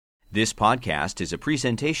This podcast is a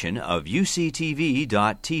presentation of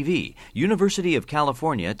UCTV.tv, University of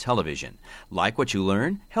California Television. Like what you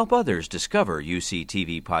learn? Help others discover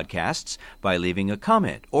UCTV podcasts by leaving a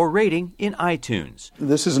comment or rating in iTunes.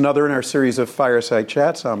 This is another in our series of Fireside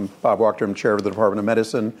Chats. I'm Bob Wachter. I'm chair of the Department of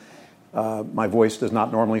Medicine. My voice does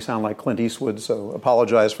not normally sound like Clint Eastwood, so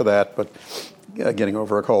apologize for that, but getting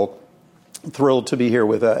over a cold. Thrilled to be here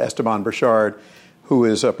with Esteban Burchard, who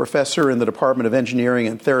is a professor in the Department of Engineering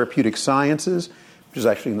and Therapeutic Sciences, which is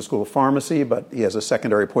actually in the School of Pharmacy, but he has a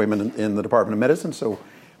secondary appointment in the Department of Medicine, so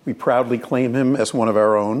we proudly claim him as one of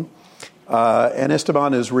our own. And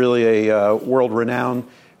Esteban is really a world-renowned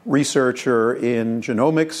researcher in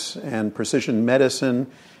genomics and precision medicine,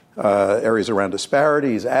 areas around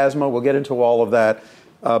disparities, asthma. We'll get into all of that,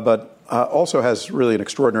 but also has really an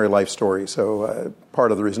extraordinary life story. So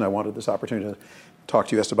part of the reason I wanted this opportunity to talk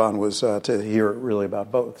to you, Esteban, was to hear really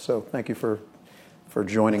about both. So thank you for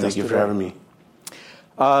joining us today. Thank you for having me.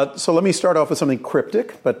 So let me start off with something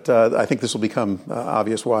cryptic, but I think this will become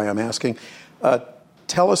obvious why I'm asking.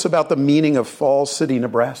 Tell us about the meaning of Falls City,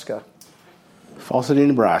 Nebraska. Falls City,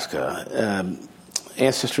 Nebraska.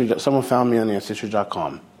 Ancestry. Someone found me on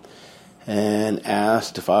Ancestry.com and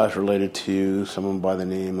asked if I was related to someone by the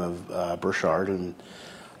name of Burchard. And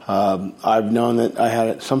I've known that I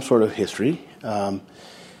had some sort of history.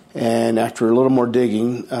 And after a little more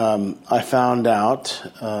digging, I found out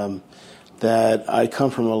that I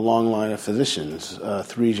come from a long line of physicians,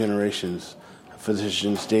 3 generations of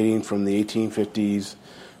physicians dating from the 1850s,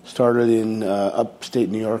 started in upstate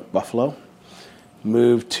New York, Buffalo,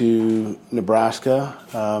 moved to Nebraska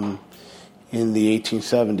in the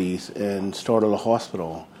 1870s and started a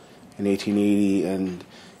hospital in 1880. And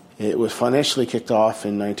it was financially kicked off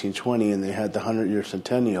in 1920, and they had the 100-year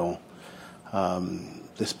centennial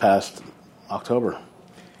this past October.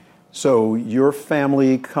 So your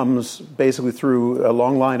family comes basically through a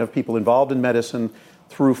long line of people involved in medicine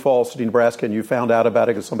through Falls City, Nebraska, and you found out about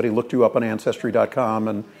it because somebody looked you up on Ancestry.com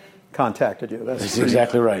and contacted you. That's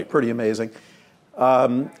exactly right. Pretty amazing.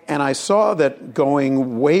 And I saw that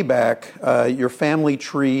going way back, your family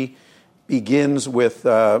tree begins with,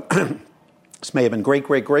 this may have been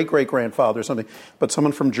great-great-great-great-grandfather or something, but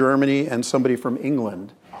someone from Germany and somebody from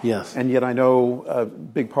England. Yes. And yet I know a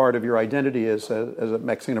big part of your identity is as a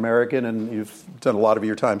Mexican-American, and you've done a lot of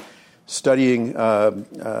your time studying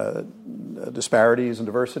disparities and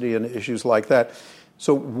diversity and issues like that.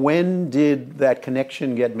 So when did that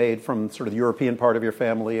connection get made from sort of the European part of your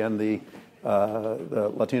family and the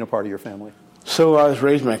Latino part of your family? So I was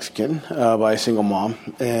raised Mexican by a single mom,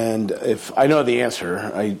 and if I know the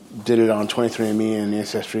answer, I did it on 23andMe and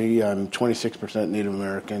Ancestry. I'm 26% Native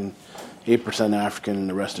American, 8% African, and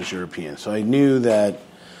the rest is European. So I knew that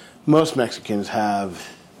most Mexicans have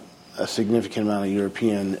a significant amount of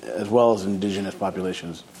European as well as indigenous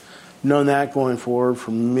populations. Known that going forward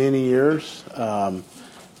for many years,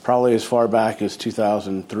 probably as far back as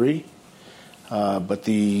 2003. But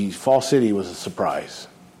the Falls City was a surprise.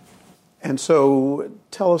 And so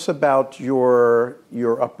tell us about your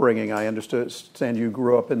upbringing. I understand you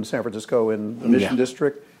grew up in San Francisco in the Mission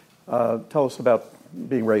District. Tell us about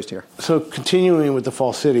being raised here. So continuing with the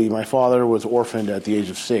Falls City, my father was orphaned at the age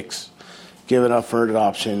of 6, given up for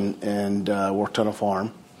adoption, and worked on a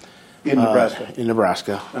farm. In Nebraska? In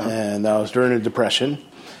Nebraska. Uh-huh. And that was during the Depression,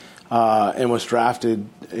 and was drafted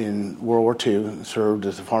in World War II, served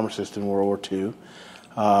as a pharmacist in World War II,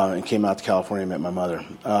 and came out to California and met my mother.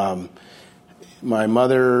 My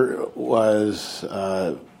mother was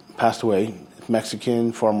passed away,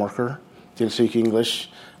 Mexican, farm worker, didn't speak English,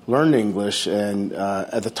 learned English, and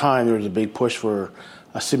at the time there was a big push for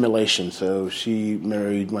assimilation, so she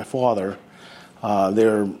married my father. They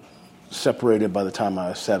were separated by the time I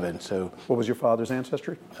was 7. So, what was your father's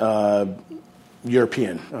ancestry?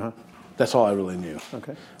 European. Uh-huh. That's all I really knew.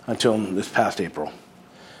 Okay. Until this past April.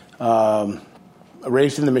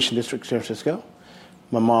 Raised in the Mission District, San Francisco.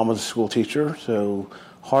 My mom was a school teacher, so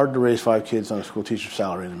hard to raise 5 kids on a school teacher's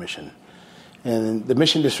salary in the Mission. And the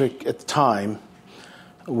Mission District at the time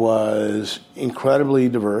was incredibly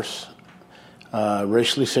diverse,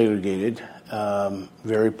 racially segregated,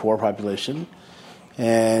 very poor population,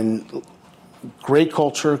 and great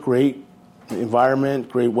culture, great environment,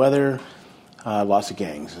 great weather, lots of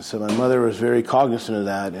gangs. And so my mother was very cognizant of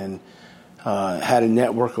that and had a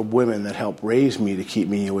network of women that helped raise me to keep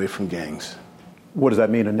me away from gangs. What does that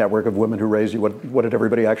mean, a network of women who raised you? What did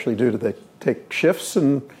everybody actually do? Did they take shifts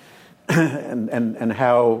and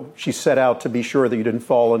how she set out to be sure that you didn't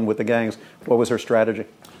fall in with the gangs? What was her strategy?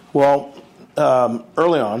 Well,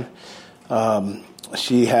 early on,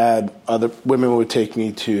 she had other women would take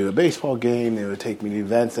me to a baseball game. They would take me to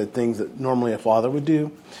events and things that normally a father would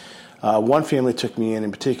do. One family took me in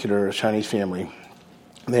particular, a Chinese family.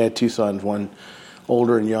 They had two sons, one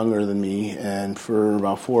older and younger than me, and for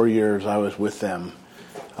about 4 years I was with them.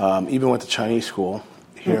 Even went to Chinese school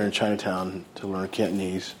here in Chinatown to learn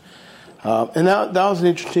Cantonese. And that was an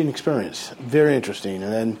interesting experience, very interesting.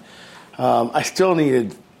 And then I still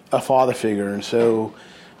needed a father figure, and so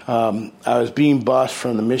I was being bused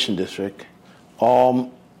from the Mission District,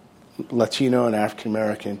 all Latino and African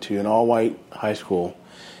American, to an all-white high school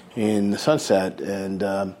in the Sunset,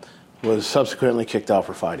 and was subsequently kicked out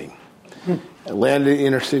for fighting. I landed in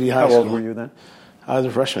inner city high school. How old were you then? I was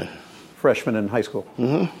a freshman. Freshman in high school.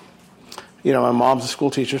 Mm-hmm. You know, my mom's a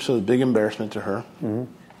school teacher, so it's a big embarrassment to her. Mm-hmm.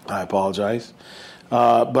 I apologize.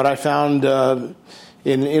 But I found, in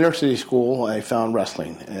inner city school, I found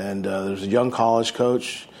wrestling. And there was a young college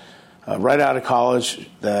coach right out of college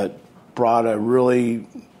that brought a really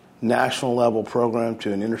national level program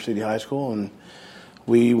to an inner city high school. And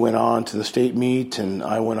we went on to the state meet, and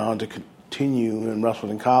I went on to continue and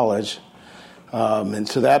wrestled in college. And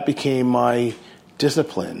so that became my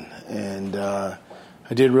discipline. And I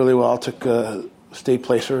did really well. Took a state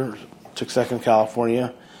placer, took second in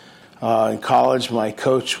California. In college, my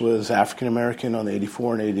coach was African American on the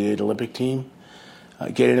 84 and 88 Olympic team,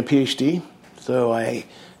 getting a PhD. So I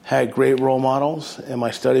had great role models, and my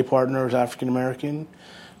study partner was African American,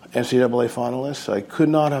 NCAA finalist. So I could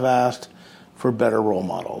not have asked for better role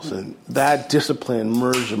models. And that discipline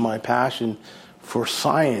merged with my passion for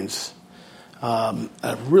science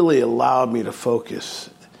really allowed me to focus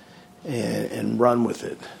and run with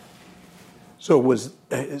it. So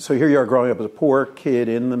here you are growing up as a poor kid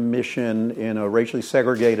in the Mission in a racially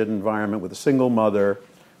segregated environment with a single mother,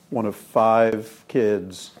 one of 5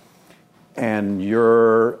 kids, and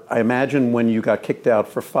I imagine when you got kicked out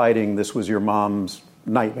for fighting, this was your mom's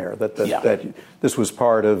nightmare, that this was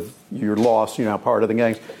part of your loss, you're now part of the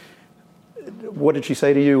gangs. What did she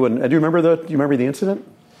say to you? And do you remember the incident?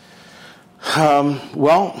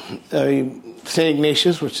 St.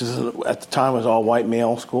 Ignatius, which is at the time was all white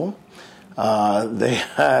male school, they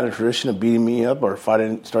had a tradition of beating me up or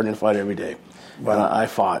starting to fight every day. Wow. And I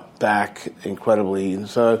fought back incredibly, and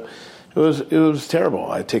so it was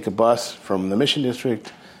terrible. I'd take a bus from the Mission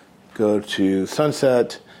District, go to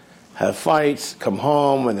Sunset, have fights, come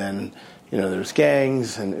home, and then there's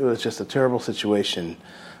gangs, and it was just a terrible situation.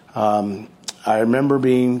 I remember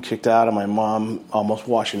being kicked out and my mom almost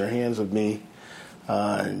washing her hands of me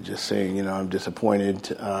and just saying, I'm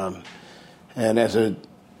disappointed. And as a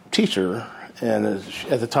teacher, and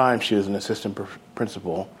at the time she was an assistant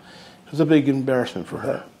principal, it was a big embarrassment for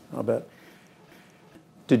her. I'll bet.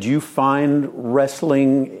 Did you find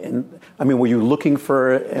wrestling, were you looking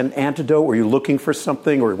for an antidote? Were you looking for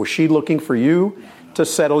something, or was she looking for you to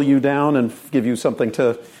settle you down and give you something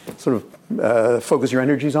to sort of focus your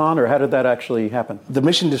energies on, or how did that actually happen? The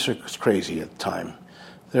Mission District was crazy at the time.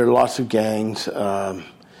 There were lots of gangs. There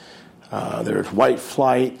was white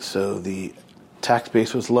flight, so the tax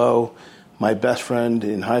base was low. My best friend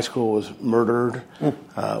in high school was murdered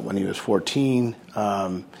when he was 14.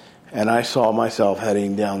 And I saw myself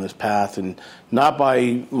heading down this path, and not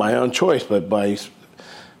by my own choice, but by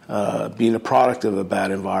being a product of a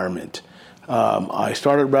bad environment. I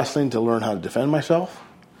started wrestling to learn how to defend myself,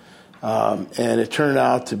 and it turned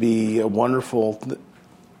out to be a wonderful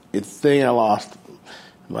thing. I lost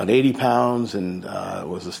about 80 pounds and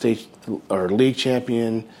was a state or league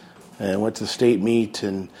champion, and went to the state meet,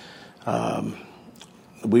 and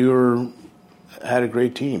we had a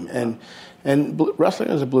great team. And wrestling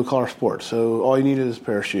is a blue-collar sport, so all you needed is a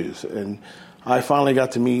pair of shoes. And I finally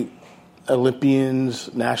got to meet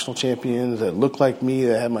Olympians, national champions that looked like me,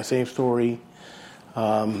 that had my same story.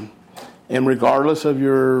 And regardless of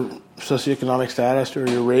your socioeconomic status or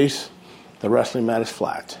your race, the wrestling mat is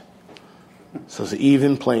flat. So it's an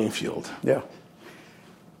even playing field. Yeah.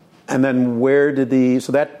 And then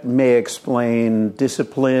so that may explain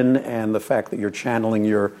discipline and the fact that you're channeling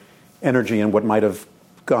your energy and what might have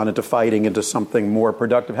gone into fighting into something more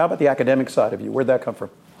productive. How about the academic side of you? Where'd that come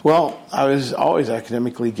from? Well, I was always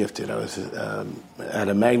academically gifted. I was at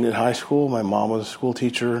a magnet high school. My mom was a school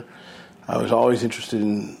teacher. I was always interested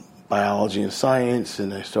in biology and science,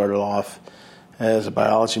 and I started off as a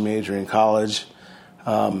biology major in college.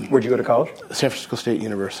 Where'd you go to college? San Francisco State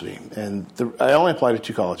University. And I only applied to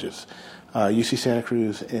 2 colleges, UC Santa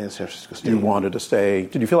Cruz and San Francisco State. You wanted to stay.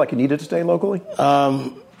 Did you feel like you needed to stay locally?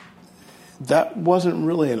 That wasn't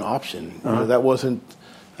really an option. That wasn't.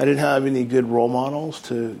 I didn't have any good role models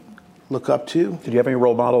to look up to. Did you have any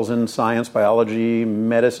role models in science, biology,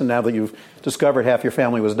 medicine? Now that you've discovered half your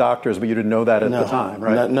family was doctors, but you didn't know that at the time,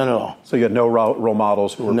 right? None at all. So you had no role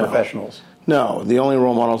models who were professionals? No. The only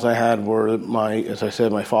role models I had were as I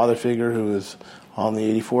said, my father figure, who was on the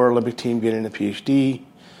 '84 Olympic team getting a PhD,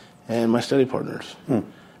 and my study partners.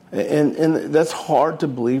 And that's hard to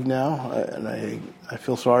believe now, and I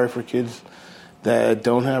feel sorry for kids that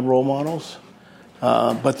don't have role models.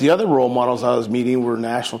 But the other role models I was meeting were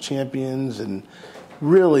national champions and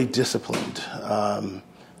really disciplined,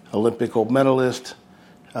 Olympic gold medalist,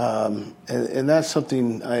 and that's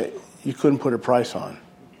something you couldn't put a price on.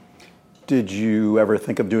 Did you ever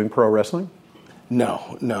think of doing pro wrestling?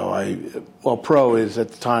 No. Pro is at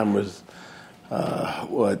the time was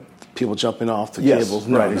what people jumping off the cables.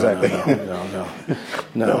 No, right, exactly.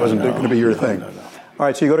 No, that wasn't going to be your thing. No. All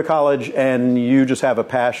right, so you go to college and you just have a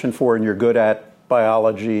passion for and you're good at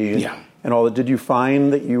biology and all that. Did you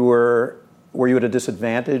find that were you at a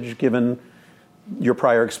disadvantage given your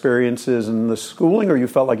prior experiences in the schooling, or you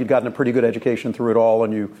felt like you'd gotten a pretty good education through it all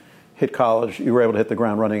and you were able to hit the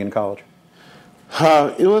ground running in college?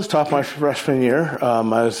 It was tough my freshman year. I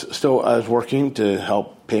was working to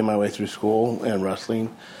help pay my way through school and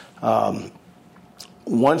wrestling.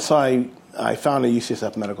 Once I found a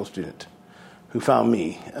UCSF medical student who found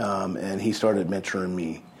me, and he started mentoring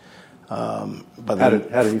me. How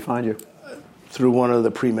did he find you? Through one of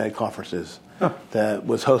the pre-med conferences that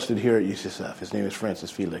was hosted here at UCSF. His name is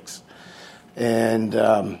Francis Felix.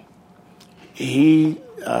 And he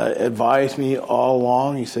advised me all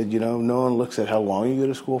along. He said, no one looks at how long you go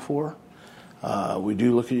to school for. We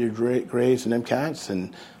do look at your grades and MCATs.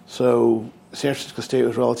 And so San Francisco State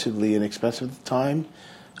was relatively inexpensive at the time.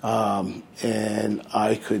 And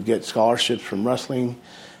I could get scholarships from wrestling,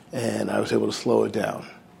 and I was able to slow it down.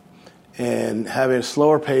 And having a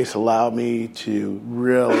slower pace allowed me to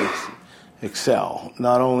really excel,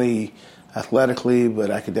 not only athletically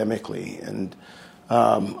but academically. And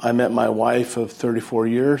I met my wife of 34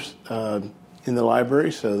 years in the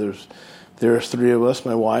library. So there's three of us,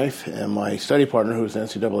 my wife and my study partner, who was an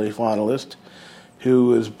NCAA finalist, who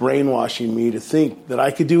was brainwashing me to think that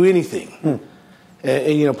I could do anything.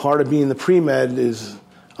 And part of being the pre-med is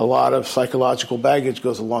a lot of psychological baggage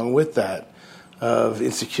goes along with that, of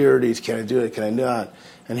insecurities. Can I do it? Can I not?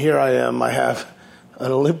 And here I am. I have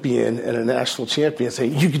an Olympian and a national champion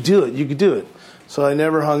saying, you could do it, you could do it. So I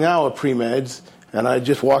never hung out with pre-meds, and I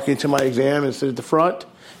just walk into my exam and sit at the front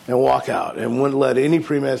and walk out and wouldn't let any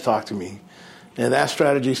pre-meds talk to me. And that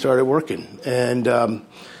strategy started working. And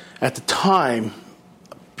at the time,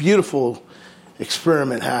 a beautiful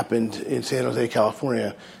experiment happened in San Jose,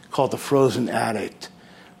 California, called the Frozen Addict,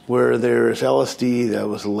 where there's LSD that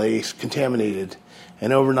was laced, contaminated,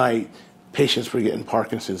 and overnight patients were getting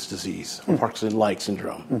Parkinson's disease, or Parkinson-like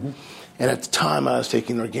syndrome. And at the time, I was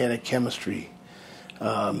taking organic chemistry,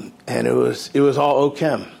 and it was all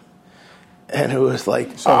OChem. And it was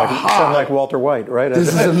like, sound like Walter White, right?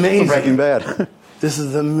 This is amazing. Breaking Bad. This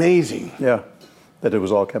is amazing. Yeah, that it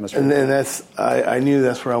was all chemistry. And that's I knew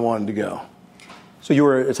that's where I wanted to go. So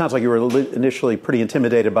it sounds like you were initially pretty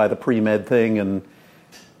intimidated by the pre-med thing and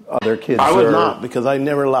other kids. I was not, because I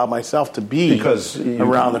never allowed myself to be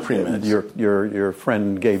around the pre-meds. Your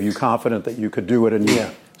friend gave you confidence that you could do it, and you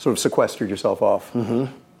sort of sequestered yourself off. And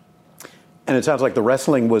it sounds like the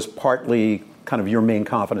wrestling was partly kind of your main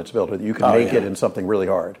confidence builder, that you could make it in something really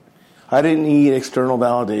hard. I didn't need external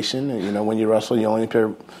validation. When you wrestle, you only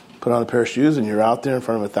put on a pair of shoes, and you're out there in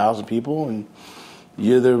front of 1,000 people, and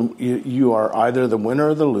you are either the winner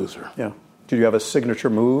or the loser. Yeah. Did you have a signature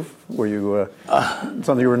move? Were you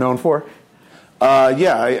something you were known for? I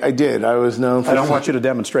did. I was known for... I don't want you to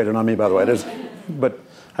demonstrate it on me, by the way. But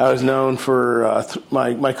I was known for...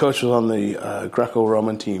 my coach was on the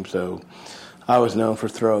Greco-Roman team, so I was known for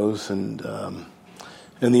throws. And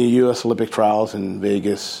in the U.S. Olympic trials in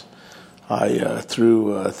Vegas, I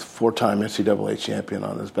threw a 4-time NCAA champion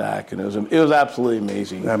on his back, and it was absolutely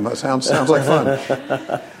amazing. That sounds like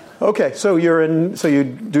fun. Okay, so you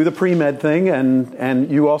do the pre-med thing,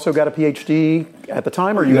 and you also got a PhD at the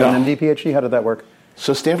time, or you got an MD PhD? How did that work?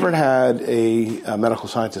 So Stanford had a medical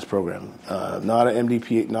scientist program, not an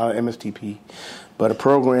MDP, not an MSTP, but a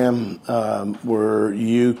program where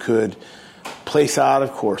you could place out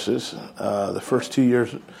of courses the first 2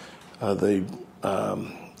 years of the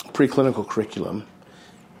preclinical curriculum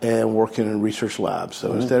and work in a research lab.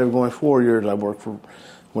 So instead of going 4 years,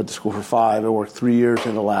 went to school for 5. I worked 3 years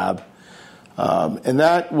in a lab. And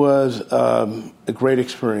that was a great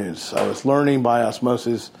experience. I was learning by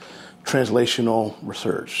osmosis translational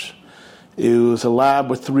research. It was a lab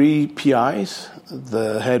with 3 PIs.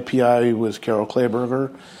 The head PI was Carol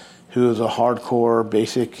Kleberger, who was a hardcore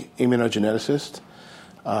basic immunogeneticist.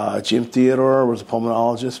 Jim Theodore was a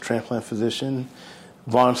pulmonologist, transplant physician.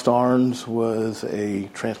 Von Starnes was a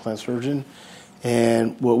transplant surgeon.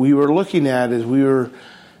 And what we were looking at is we were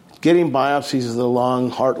getting biopsies of the lung,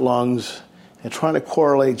 heart, lungs, and trying to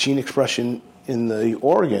correlate gene expression in the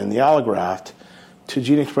organ, the allograft, to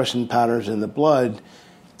gene expression patterns in the blood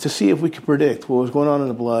to see if we could predict what was going on in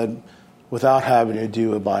the blood without having to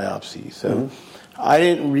do a biopsy. So I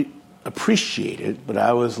didn't appreciate it, but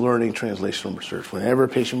I was learning translational research. Whenever a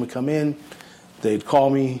patient would come in, they'd call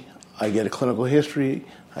me, I get a clinical history,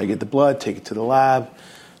 I get the blood, take it to the lab,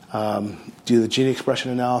 do the gene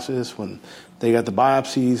expression analysis. When they got the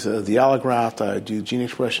biopsies of the allograft, I do gene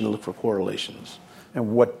expression to look for correlations.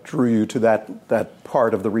 And what drew you to that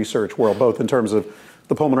part of the research world, both in terms of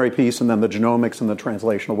the pulmonary piece and then the genomics and the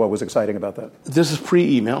translational? What was exciting about that? This is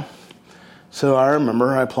pre-email. So I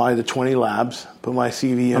remember I applied to 20 labs, put my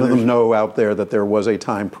CV in. None of them know out there that there was a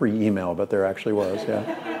time pre-email, but there actually was,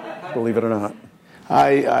 yeah. Believe it or not.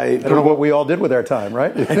 I don't know what we all did with our time,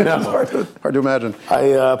 right? It's hard to imagine.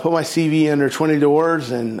 I put my CV under 20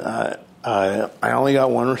 doors, and I only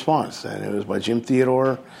got one response, and it was by Jim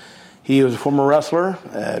Theodore. He was a former wrestler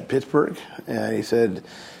at Pittsburgh, and he said,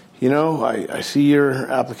 I see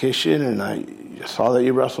your application, and I saw that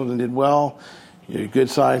you wrestled and did well. You're a good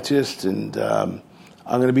scientist, and I'm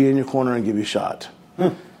going to be in your corner and give you a shot.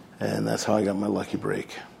 And that's how I got my lucky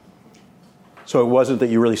break. So it wasn't that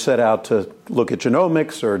you really set out to look at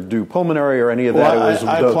genomics or do pulmonary or any of that. Well,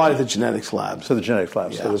 I applied to the genetics labs. So the genetics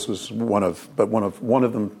labs. Yeah. So this was one of them.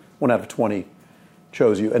 1 out of 20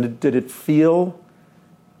 chose you. And did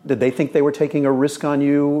they think they were taking a risk on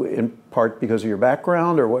you in part because of your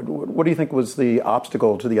background, or what do you think was the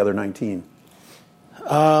obstacle to the other 19?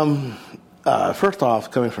 First off,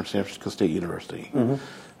 coming from San Francisco State University,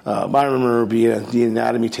 I remember being at the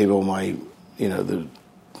anatomy table. The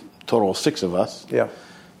total of 6 of us. Yeah.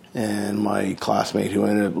 And my classmate, who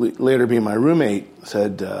ended up later being my roommate,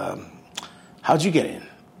 said, "How'd you get in?"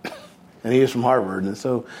 And he was from Harvard, and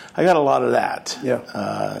so I got a lot of that. Yeah.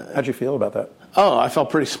 How'd you feel about that? Oh, I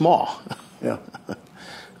felt pretty small. Yeah.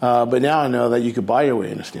 But now I know that you could buy your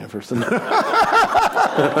way into Stanford. So now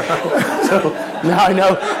I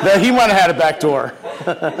know that he might have had a back door.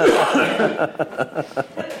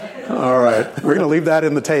 All right. We're going to leave that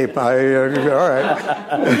in the tape. All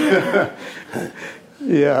right.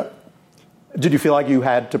 Yeah. Did you feel like you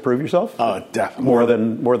had to prove yourself? Oh, definitely. More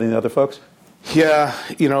than the other folks? Yeah.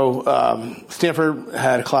 Stanford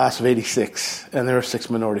had a class of 86, and there were 6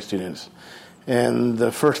 minority students. And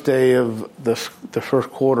the first day of the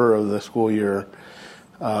first quarter of the school year,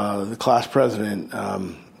 the class president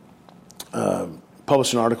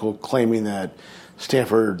published an article claiming that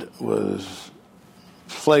Stanford was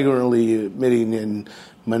flagrantly admitting in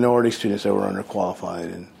minority students that were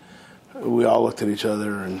underqualified. And we all looked at each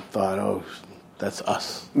other and thought, oh, that's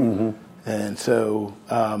us. Mm-hmm. And so,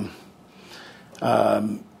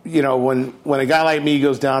 when a guy like me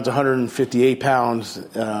goes down to 158 pounds,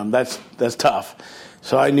 that's tough.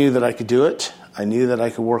 So I knew that I could do it. I knew that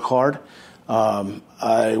I could work hard.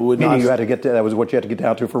 I would Meaning not. You had to get to, that was what you had to get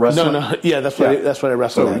down to for wrestling? No. Yeah, that's what I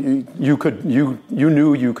wrestled at. You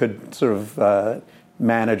knew you could sort of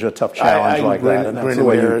manage a tough challenge like that, and that's the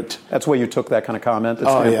way you took that kind of comment at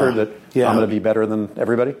Stanford, that I'm going to be better than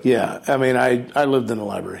everybody? Yeah. I mean, I lived in the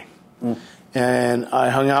library. And I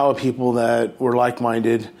hung out with people that were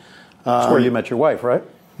like-minded. That's where you met your wife, right?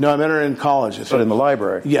 No, I met her in college. But in the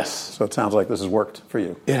library? Yes. So it sounds like this has worked for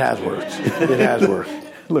you. It has worked. It has worked.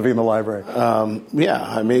 Living in the library.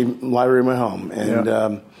 I made the library my home. And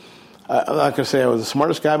I'm not going to say I was the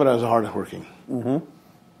smartest guy, but I was the hardest working. Mm-hmm.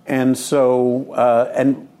 And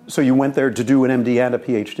so you went there to do an MD and a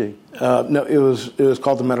PhD? No, it was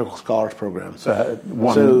called the Medical Scholars Program.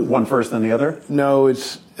 One first, then the other? No,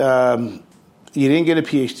 it's you didn't get a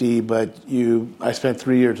PhD, but I spent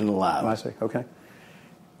 3 years in the lab. I see. Okay.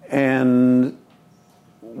 And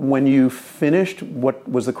when you finished, what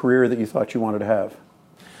was the career that you thought you wanted to have?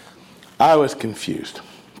 I was confused.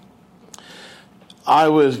 I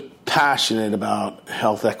was passionate about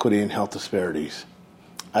health equity and health disparities.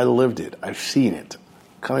 I lived it. I've seen it.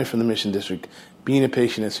 Coming from the Mission District, being a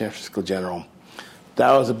patient at San Francisco General,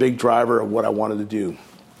 that was a big driver of what I wanted to do.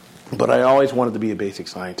 But I always wanted to be a basic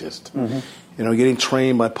scientist. Mm-hmm. Getting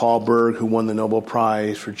trained by Paul Berg, who won the Nobel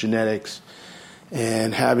Prize for genetics,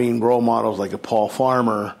 and having role models like a Paul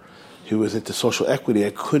Farmer, who was into social equity,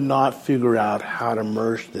 I could not figure out how to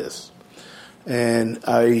merge this. And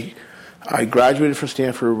I graduated from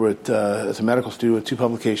Stanford as a medical student with 2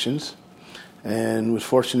 publications, and was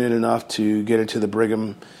fortunate enough to get into the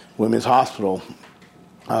Brigham Women's Hospital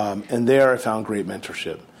And there I found great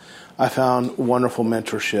mentorship. I found wonderful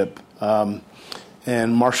mentorship.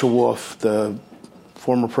 And Marshall Wolf, the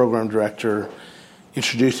former program director,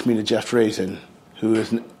 introduced me to Jeff Drazen, who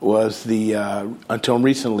was until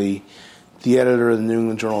recently, the editor of the New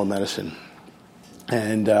England Journal of Medicine.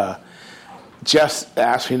 And Jeff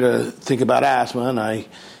asked me to think about asthma, and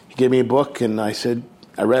he gave me a book, and I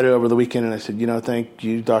read it over the weekend, and I said, thank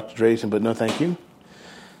you, Dr. Drazen, but no thank you.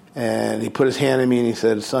 And he put his hand on me and he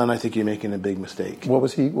said, son, I think you're making a big mistake. What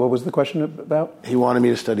was the question about? He wanted me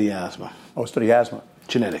to study asthma. Oh, study asthma.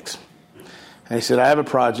 Genetics. And he said, I have a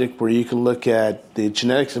project where you can look at the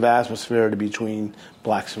genetics of asthma severity between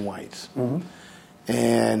blacks and whites. Mm-hmm.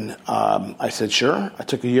 And I said, sure. I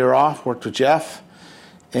took a year off, worked with Jeff.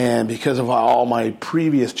 And because of all my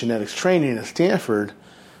previous genetics training at Stanford,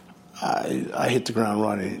 I hit the ground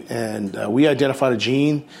running. And we identified a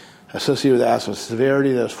gene associated with asthma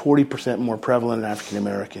severity that was 40% more prevalent in African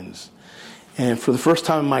Americans. And for the first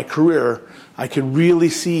time in my career, I could really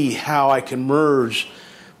see how I can merge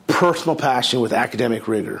personal passion with academic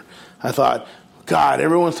rigor. I thought, God,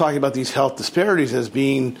 everyone's talking about these health disparities as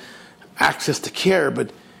being access to care,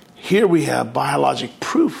 but here we have biologic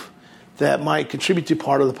proof that might contribute to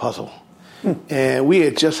part of the puzzle. And we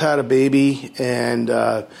had just had a baby, and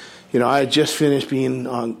I had just finished being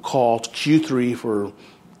on call Q3 for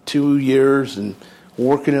 2 years, and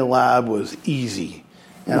working in a lab was easy.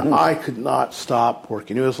 And I could not stop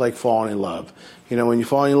working. It was like falling in love. When you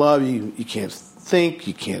fall in love, you can't think,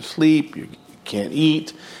 you can't sleep, you can't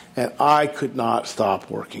eat. And I could not stop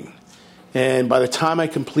working. And by the time I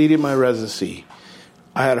completed my residency,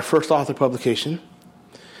 I had a first author publication,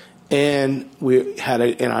 and we had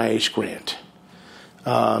an NIH grant.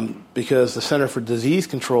 Because the Center for Disease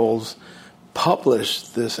Control's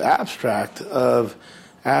published this abstract of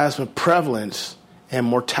asthma prevalence and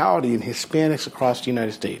mortality in Hispanics across the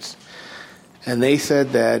United States. And they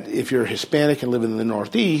said that if you're Hispanic and live in the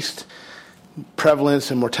Northeast,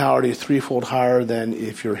 prevalence and mortality is threefold higher than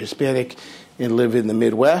if you're Hispanic and live in the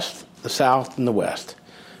Midwest, the South, and the West.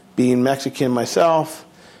 Being Mexican myself,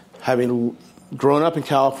 having grown up in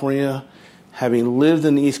California, having lived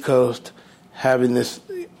in the East Coast, having this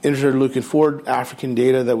interleukin-4 African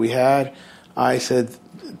data that we had, I said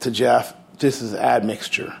to Jeff, this is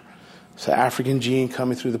admixture. It's an African gene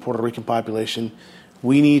coming through the Puerto Rican population.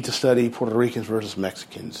 We need to study Puerto Ricans versus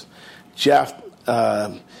Mexicans. Jeff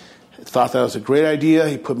thought that was a great idea.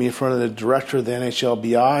 He put me in front of the director of the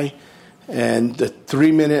NHLBI, and the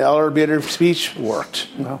 3-minute elevator speech worked.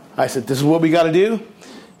 Wow. I said, this is what we got to do.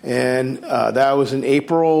 And that was in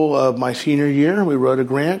April of my senior year. We wrote a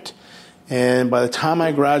grant. And by the time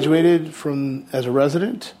I graduated as a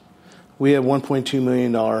resident, we had $1.2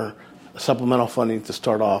 million supplemental funding to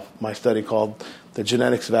start off my study called The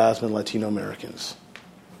Genetics of Asthma in Latino Americans.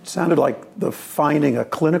 It sounded like finding a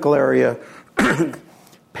clinical area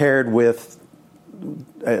paired with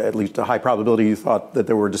at least a high probability you thought that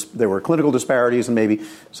there were clinical disparities and maybe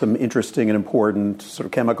some interesting and important sort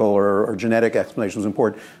of chemical or genetic explanation was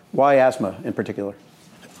important. Why asthma in particular?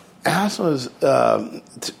 Asthma is, to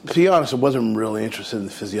be honest, I wasn't really interested in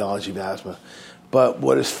the physiology of asthma. But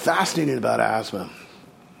what is fascinating about asthma,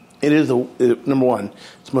 number one,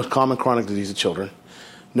 it's the most common chronic disease of children.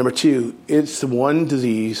 Number two, it's the one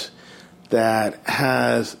disease that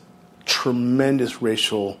has tremendous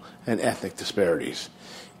racial and ethnic disparities.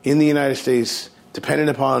 In the United States, depending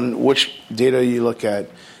upon which data you look at,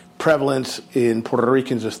 prevalence in Puerto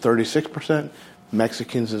Ricans is 36%,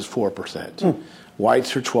 Mexicans is 4%,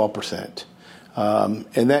 whites are 12%.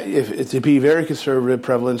 And that, if to be very conservative,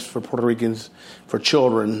 prevalence for Puerto Ricans for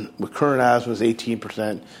children with current asthma is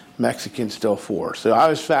 18%, Mexicans still 4%. So I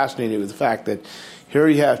was fascinated with the fact that here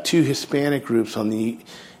you have two Hispanic groups on the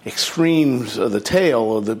extremes of the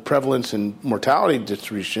tail of the prevalence and mortality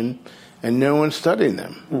distribution, and no one's studying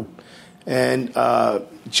them. And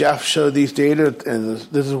Jeff showed these data, and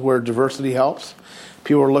this is where diversity helps.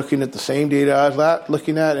 People were looking at the same data I was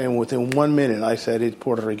looking at, and within 1 minute, I said it's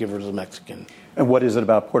Puerto Rican versus Mexican. And what is it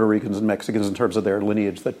about Puerto Ricans and Mexicans in terms of their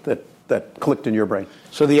lineage that clicked in your brain?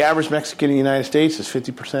 So the average Mexican in the United States is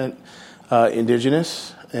 50%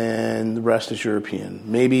 indigenous, and the rest is European,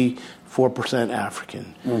 maybe 4%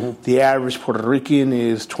 African. Mm-hmm. The average Puerto Rican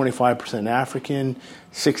is 25% African,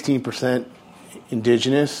 16%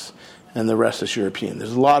 indigenous, and the rest is European.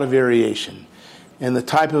 There's a lot of variation. And the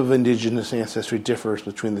type of indigenous ancestry differs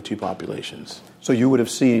between the two populations. So you would have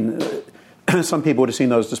seen, some people would have seen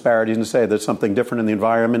those disparities and say there's something different in the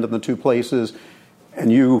environment in the two places,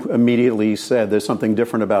 and you immediately said there's something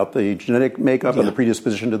different about the genetic makeup and the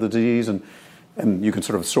predisposition to the disease, and And you can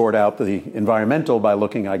sort of sort out the environmental by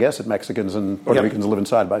looking, I guess, at Mexicans and Puerto Ricans living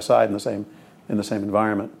side by side in the same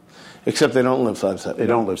environment. Except they don't live side by side. They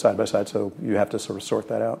don't live side by side, so you have to sort of sort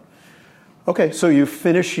that out. Okay, so you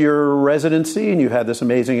finish your residency and you had this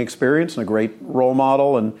amazing experience and a great role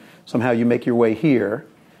model, and somehow you make your way here.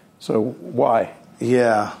 So why?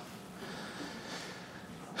 Yeah.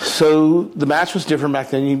 So the match was different back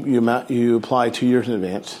then. You applied 2 years in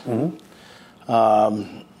advance. Mm-hmm.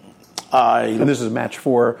 And this is a match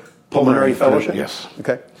for pulmonary fellowship? Yes.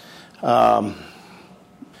 Okay.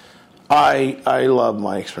 I loved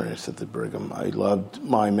my experience at the Brigham. I loved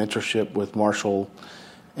my mentorship with Marshall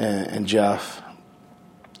and Jeff.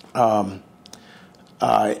 I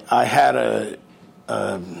had a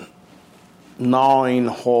gnawing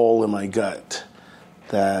hole in my gut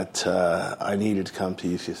that I needed to come to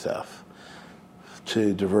UCSF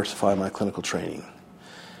to diversify my clinical training.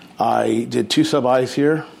 I did 2 sub-Is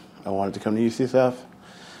here. I wanted to come to UCSF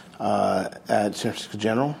at San Francisco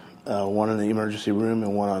General, one in the emergency room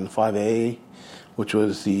and one on 5A, which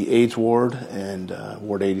was the AIDS ward and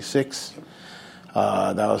Ward 86.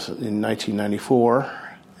 That was in 1994,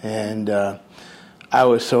 and I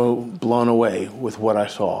was so blown away with what I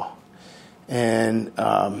saw. And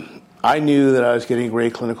I knew that I was getting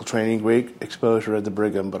great clinical training, great exposure at the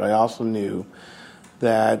Brigham, but I also knew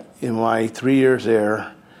that in my 3 years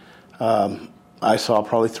there, I saw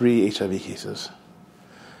probably 3 HIV cases,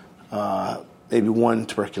 maybe 1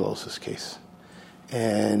 tuberculosis case.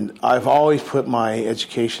 And I've always put my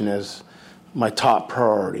education as my top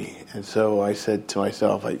priority. And so I said to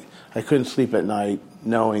myself, I couldn't sleep at night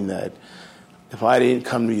knowing that if I didn't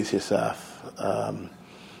come to UCSF,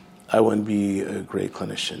 I wouldn't be a great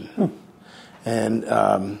clinician. And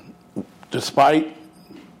despite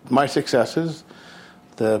my successes,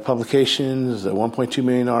 the publications, the $1.2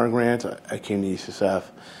 million grant, I came to UCSF.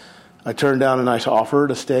 I turned down a nice offer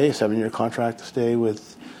to stay, a 7-year contract to stay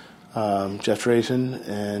with Jeff Drazen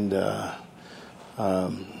and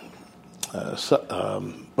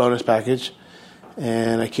bonus package,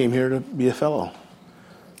 and I came here to be a fellow.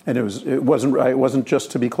 And it wasn't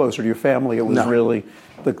just to be closer to your family. It was really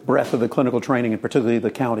the breadth of the clinical training, and particularly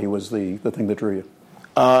the county, was the thing that drew you.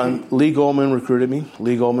 Lee Goldman recruited me.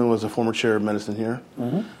 Lee Goldman was a former chair of medicine here.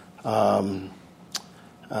 Mm-hmm.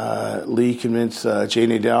 Lee convinced Jay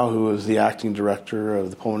Nadell, who was the acting director of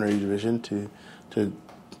the pulmonary division, to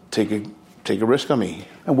take a risk on me.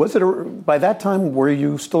 And was it by that time? Were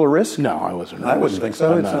you still a risk? No, I wasn't. I wouldn't think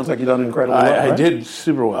so. It sounds like you've done incredibly well. I right? did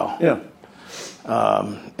super well. Yeah.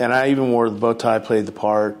 And I even wore the bow tie, played the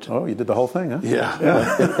part. Oh, you did the whole thing, huh?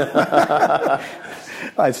 Yeah.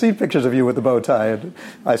 I've seen pictures of you with the bow tie, and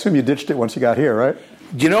I assume you ditched it once you got here, right?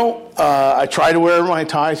 You know, I try to wear my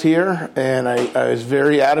ties here, and I was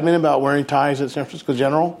very adamant about wearing ties at San Francisco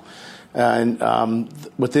General. And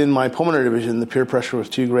within my pulmonary division, the peer pressure was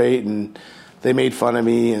too great, and they made fun of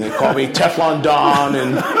me, and they called me Teflon Don,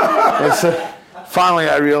 and so finally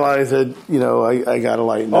I realized that, I got to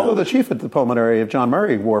lighten up. Although the chief at the pulmonary, John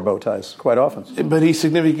Murray, wore bow ties quite often. But he's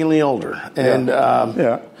significantly older. And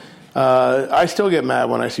I still get mad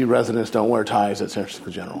when I see residents don't wear ties at San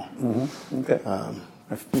Francisco General. Mm-hmm. Okay.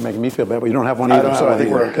 You're making me feel bad, but you don't have one either, so I think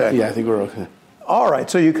we're okay. Yeah, I think we're okay. All right,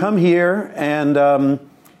 so you come here, and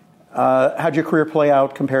how'd your career play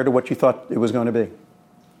out compared to what you thought it was going to be?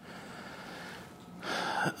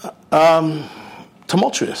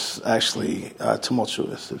 Tumultuous, actually.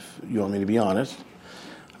 Tumultuous, if you want me to be honest.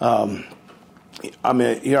 Here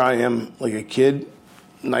I am, like a kid,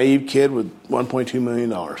 naive kid with $1.2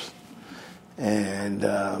 million. And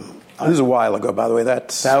this is a while ago, by the way. That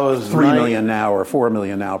was $3 million now, or $4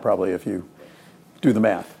 million now, probably, if you do the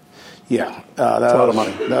math. Yeah, that's a lot of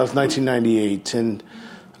money. That was 1998, and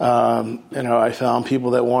I found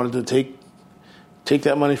people that wanted to take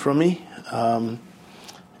that money from me, and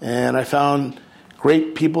I found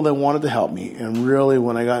great people that wanted to help me. And really,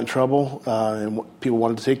 when I got in trouble and people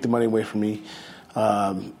wanted to take the money away from me,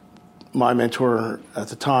 my mentor at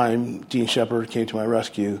the time, Dean Shepard, came to my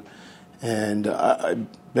rescue, and I've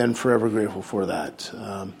been forever grateful for that.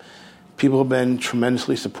 People have been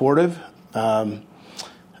tremendously supportive. There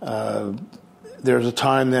was a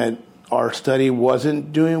time that our study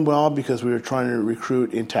wasn't doing well because we were trying to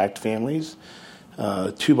recruit intact families,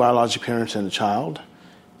 2 biologic parents and a child,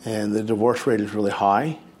 and the divorce rate is really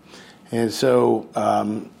high. And so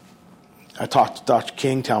I talked to Dr.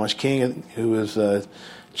 King, Talmadge King, who was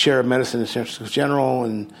chair of medicine at San Francisco General,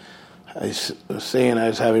 and I was saying I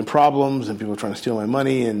was having problems and people were trying to steal my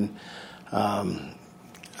money and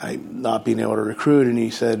I not being able to recruit. And he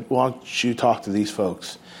said, "Why don't you talk to these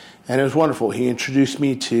folks?" And it was wonderful. He introduced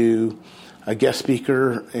me to a guest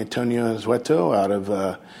speaker, Antonio Azueto, out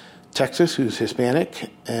of Texas, who's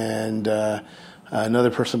Hispanic, and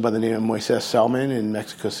another person by the name of Moises Salman in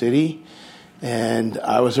Mexico City. And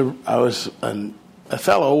I was a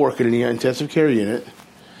fellow working in the intensive care unit.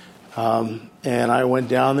 And I went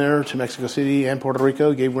down there to Mexico City and Puerto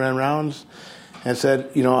Rico, gave grand rounds, and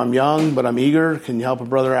said, I'm young, but I'm eager. Can you help a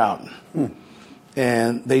brother out?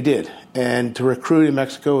 And they did. And to recruit in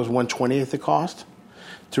Mexico was 1/20th the cost.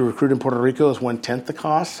 To recruit in Puerto Rico was 1/10 the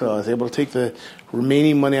cost. So I was able to take the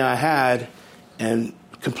remaining money I had and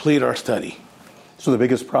complete our study. So the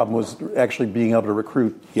biggest problem was actually being able to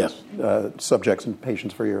recruit Yes. Subjects and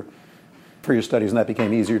patients for your studies, and that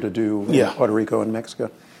became easier to do in Puerto Rico and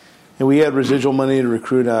Mexico. And we had residual money to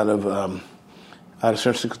recruit out of San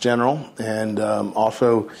Francisco General, and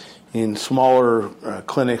also in smaller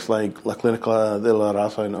clinics like La Clínica de la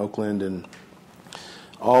Raza in Oakland, and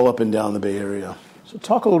all up and down the Bay Area. So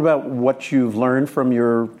talk a little about what you've learned from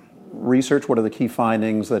your research. What are the key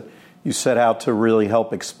findings that you set out to really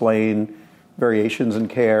help explain variations in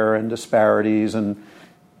care and disparities? And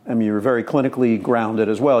I mean, you were very clinically grounded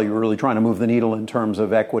as well. You were really trying to move the needle in terms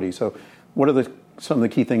of equity. So what are some of the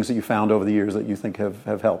key things that you found over the years that you think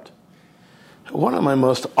have helped? One of my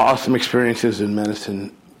most awesome experiences in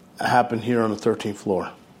medicine happened here on the 13th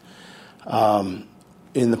floor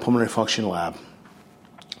in the pulmonary function lab.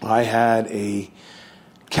 I had a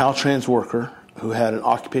Caltrans worker who had an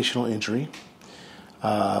occupational injury.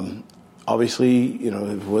 Obviously,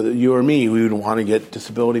 whether you or me, we would want to get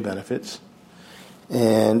disability benefits.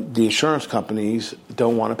 And the insurance companies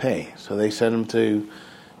don't want to pay. So they send them to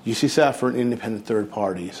UCSF for an independent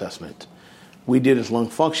third-party assessment. We did his lung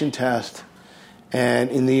function test. And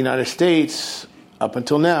in the United States, up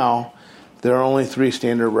until now, there are only 3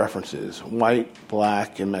 standard references: white,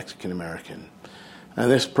 black, and Mexican American. And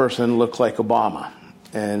this person looked like Obama.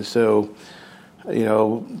 And so,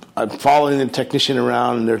 I'm following the technician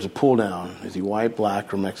around, and there's a pull down. Is he white,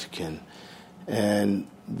 black, or Mexican? And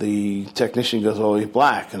the technician goes, "Oh, he's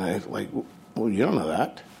black." And I was like, "Well, you don't know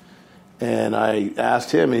that." And I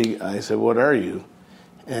asked him, I said, "What are you?"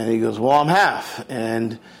 And he goes, "Well, I'm half."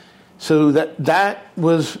 And so that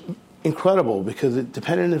was incredible, because it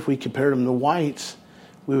depended if we compared them to whites,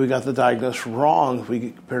 we would got the diagnosis wrong. If we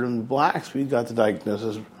compared them to blacks, we got the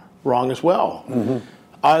diagnosis wrong as well. Mm-hmm.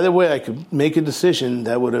 Either way, I could make a decision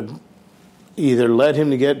that would have either led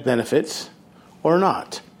him to get benefits or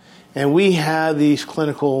not. And we have these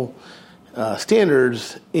clinical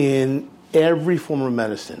standards in every form of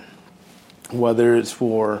medicine, whether it's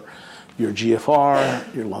for your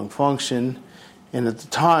GFR, your lung function. And at the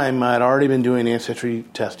time, I had already been doing ancestry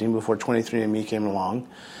testing before 23andMe came along.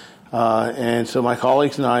 And so my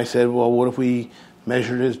colleagues and I said, well, what if we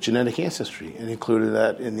measured his genetic ancestry and included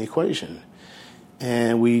that in the equation?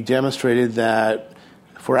 And we demonstrated that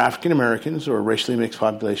for African Americans or racially mixed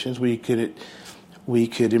populations, we could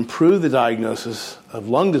improve the diagnosis of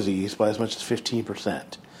lung disease by as much as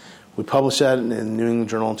 15%. We published that in the New England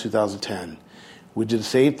Journal in 2010. We did the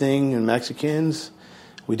same thing in Mexicans.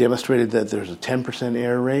 We demonstrated that there's a 10%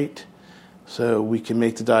 error rate, so we can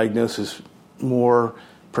make the diagnosis more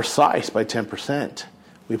precise by 10%.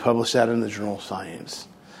 We published that in the Journal of Science.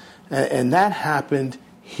 And that happened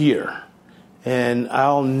here. And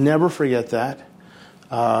I'll never forget that,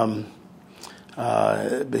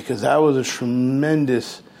 because that was a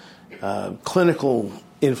tremendous clinical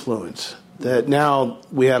influence. That now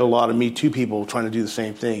we had a lot of Me Too people trying to do the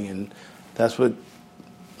same thing, and that's what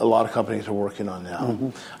a lot of companies are working on now. Mm-hmm.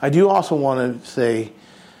 I do also want to say,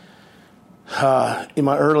 in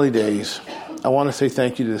my early days, I want to say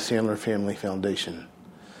thank you to the Sandler Family Foundation,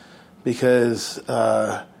 because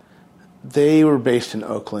they were based in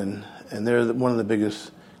Oakland, and they're one of the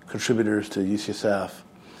biggest contributors to UCSF.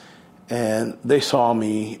 And they saw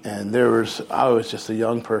me, and I was just a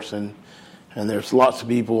young person, and there's lots of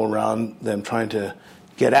people around them trying to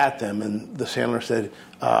get at them. And the Sandler said,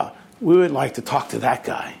 we would like to talk to that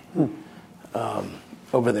guy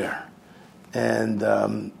over there. And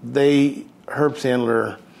Herb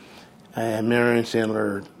Sandler and Marion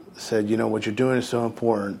Sandler said, what you're doing is so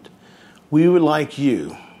important. We would like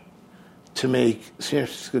you to make San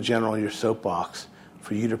Francisco General your soapbox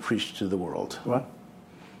for you to preach to the world. What?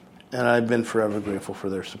 And I've been forever grateful for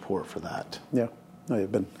their support for that. Yeah, no,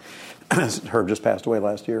 you've been. Herb just passed away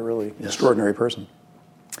last year. Really extraordinary person.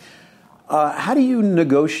 How do you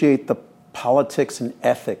negotiate the politics and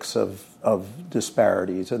ethics of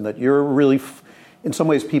disparities? And that you're really, in some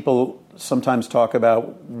ways, people sometimes talk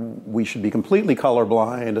about we should be completely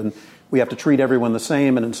colorblind and we have to treat everyone the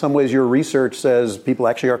same. And in some ways, your research says people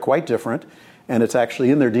actually are quite different, and it's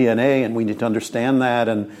actually in their DNA, and we need to understand that.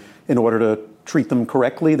 And in order to treat them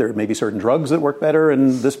correctly. There may be certain drugs that work better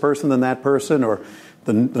in this person than that person, or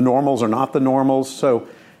the normals are not the normals. So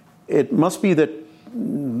it must be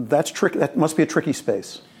that must be a tricky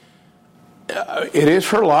space. It is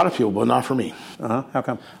for a lot of people, but not for me. How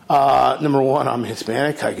come? Number one, I'm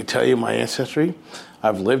Hispanic. I could tell you my ancestry.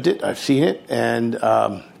 I've lived it. I've seen it. And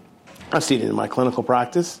I've seen it in my clinical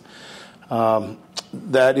practice.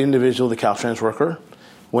 That individual, the Caltrans worker,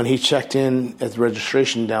 when he checked in at the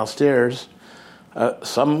registration downstairs,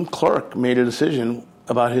 some clerk made a decision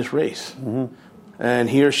about his race. Mm-hmm. And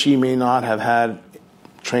he or she may not have had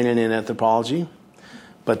training in anthropology,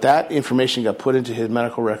 but that information got put into his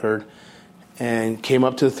medical record and came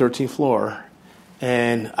up to the 13th floor,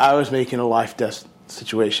 and I was making a life-death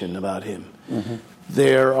situation about him. Mm-hmm.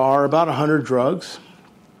 There are about 100 drugs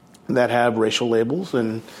that have racial labels,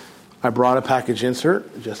 and I brought a package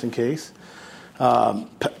insert just in case.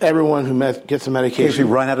 Everyone who gets a medication... If you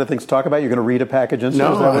run out of things to talk about, you're going to read a package insert?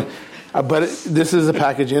 No, but this is a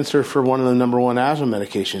package insert for one of the number one asthma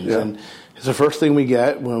medications, and it's the first thing we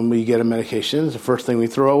get when we get a medication. It's the first thing we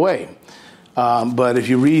throw away. But if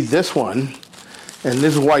you read this one, and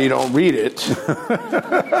this is why you don't read it.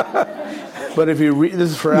 But if you read,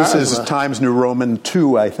 this is for asthma. This is Times New Roman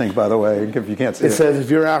 2, I think, by the way, if you can't see it. It says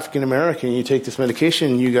if you're African American, you take this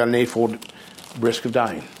medication, you got an 8-fold risk of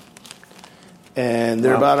dying. And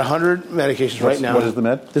there are about 100 medications right now. What is the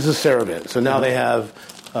med? This is Ceravent. So now they have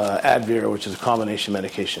Advir, which is a combination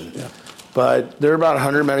medication. Yeah. But there are about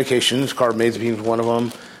 100 medications. Carbamazepine is one of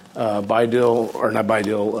them.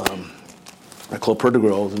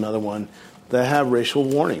 Clopidogrel is another one, that have racial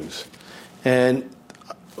warnings. And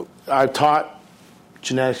I've taught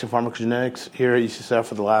genetics and pharmacogenetics here at UCSF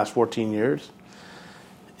for the last 14 years.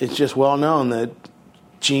 It's just well known that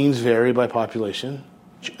genes vary by population,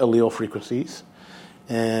 allele frequencies.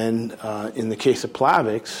 And in the case of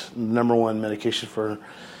Plavix, the number one medication for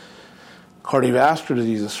cardiovascular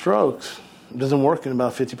disease and strokes, it doesn't work in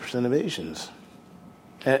about 50% of Asians.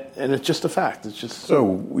 And it's just a fact. It's just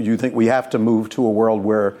so you think we have to move to a world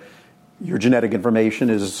where your genetic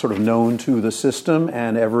information is sort of known to the system,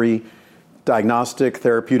 and every diagnostic,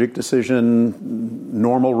 therapeutic decision,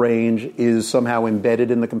 normal range is somehow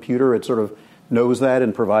embedded in the computer. It sort of knows that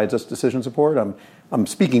and provides us decision support. I'm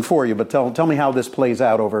speaking for you, but tell me how this plays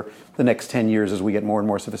out over the next 10 years as we get more and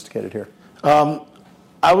more sophisticated here.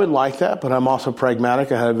 I would like that, but I'm also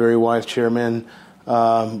pragmatic. I had a very wise chairman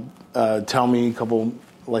tell me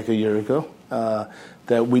a year ago,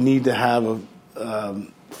 that we need to have a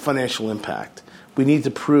financial impact. We need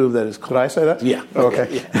to prove that it's... Could I say that? Yeah.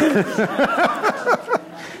 Okay. Yeah.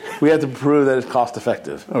 We have to prove that it's cost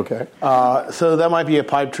effective. Okay. So that might be a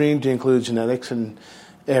pipe dream to include genetics in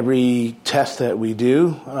every test that we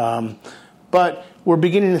do. But we're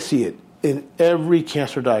beginning to see it. In every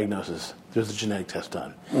cancer diagnosis, there's a genetic test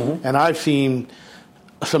done. Mm-hmm. And I've seen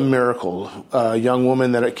some miracles. A young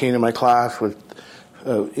woman that came to my class with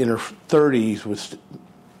in her 30s with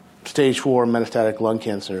stage 4 metastatic lung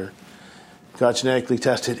cancer, got genetically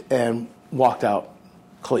tested and walked out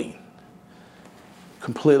clean,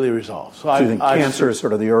 completely resolved. So you think cancer is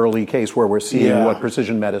sort of the early case where we're seeing what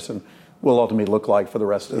precision medicine will ultimately look like for the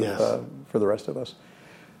rest of us.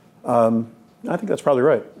 I think that's probably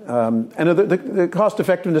right. And the cost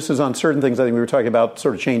effectiveness is on certain things. I think we were talking about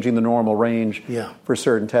sort of changing the normal range for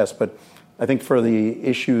certain tests, but I think for the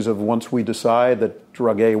issues of once we decide that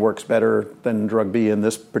drug A works better than drug B in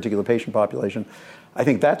this particular patient population, I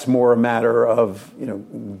think that's more a matter of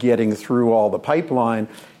getting through all the pipeline,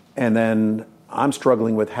 and then I'm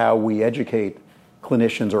struggling with how we educate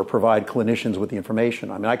clinicians or provide clinicians with the information.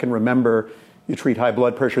 I mean, I can remember you treat high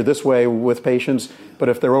blood pressure this way with patients, but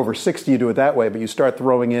if they're over 60, you do it that way. But you start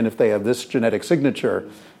throwing in, if they have this genetic signature,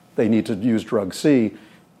 they need to use drug C.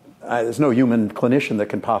 There's no human clinician that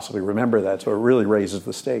can possibly remember that, so it really raises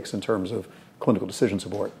the stakes in terms of clinical decision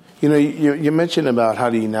support. You mentioned about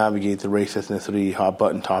how do you navigate the race, ethnicity, hot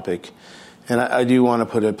button topic, and I do want to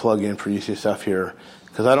put a plug in for UCSF here,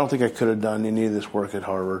 because I don't think I could have done any of this work at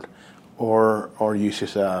Harvard or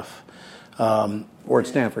UCSF. Or at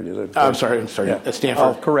Stanford, is it? I'm sorry, yeah. At Stanford.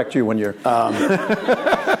 I'll correct you when you're...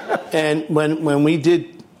 And when we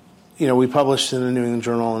did, we published in the New England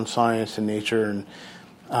Journal in Science and Nature, and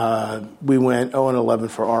we went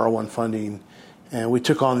 0-11 for R01 funding, and we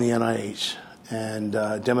took on the NIH and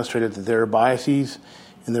demonstrated that there are biases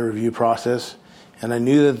in the review process, and I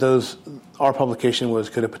knew that our publication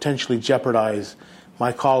could have potentially jeopardized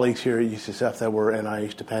my colleagues here at UCSF that were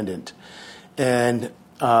NIH dependent. And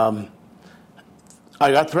I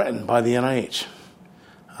got threatened by the NIH.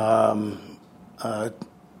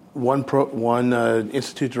 One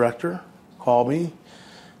institute director called me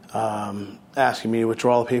asking me to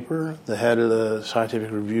withdraw the paper. The head of the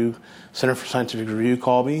Center for Scientific Review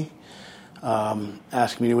called me,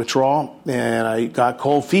 asking me to withdraw, and I got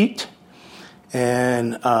cold feet,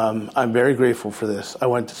 and I'm very grateful for this. I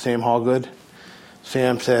went to Sam Hallgood.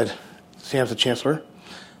 Sam's the chancellor.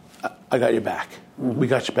 I got your back. Mm-hmm. We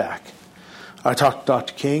got your back. I talked to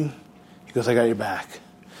Dr. King. He goes, I got your back.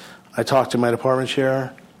 I talked to my department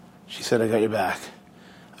chair. She said, I got your back.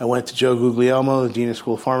 I went to Joe Guglielmo, the dean of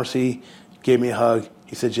School of Pharmacy, gave me a hug.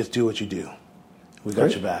 He said, just do what you do. We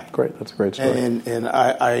got your back. Great. That's a great story. And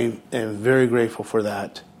I am very grateful for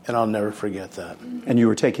that, and I'll never forget that. And you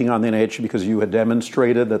were taking on the NIH because you had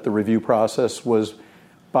demonstrated that the review process was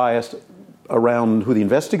biased around who the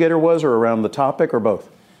investigator was or around the topic, or both?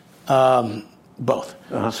 Both.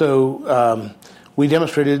 Uh-huh. So we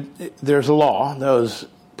demonstrated there's a law that was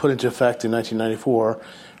put into effect in 1994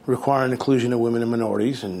 requiring inclusion of women and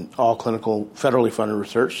minorities in all clinical federally funded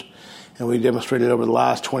research. And we demonstrated over the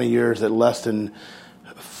last 20 years that less than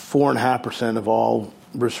 4.5% of all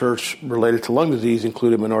research related to lung disease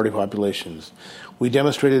included minority populations. We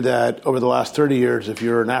demonstrated that over the last 30 years, if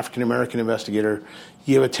you're an African-American investigator,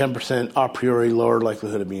 you have a 10% a priori lower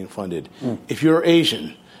likelihood of being funded. Mm. If you're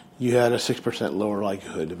Asian, you had a 6% lower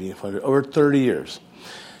likelihood of being funded over 30 years.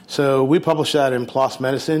 So we published that in PLOS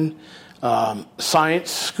Medicine.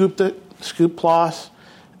 Science scooped PLOS,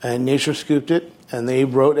 and Nature scooped it, and they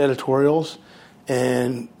wrote editorials.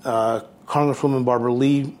 And Congresswoman Barbara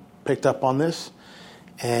Lee picked up on this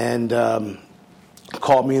and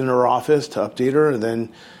called me in her office to update her, and then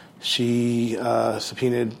she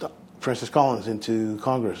subpoenaed Francis Collins into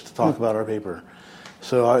Congress to talk about our paper.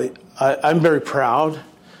 So I'm very proud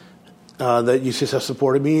that UCSF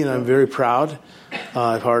supported me, and I'm very proud, if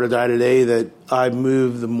I were to die today, that I've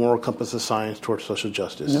moved the moral compass of science towards social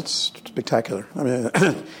justice. That's spectacular. I mean,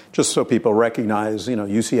 just so people recognize,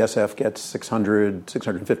 UCSF gets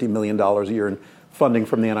 $650 million a year in funding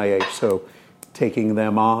from the NIH, so taking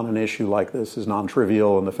them on an issue like this is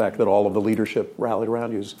non-trivial, and the fact that all of the leadership rallied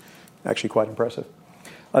around you is actually quite impressive.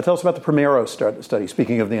 Tell us about the Primero study,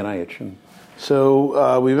 speaking of the NIH.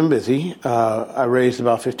 So we've been busy. I raised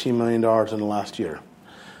about $15 million in the last year.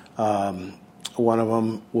 One of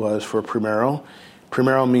them was for Primero.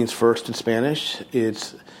 Primero means first in Spanish.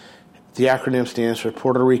 The acronym stands for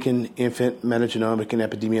Puerto Rican Infant Metagenomic and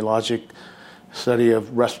Epidemiologic Study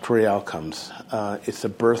of Respiratory Outcomes. It's a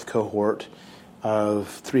birth cohort of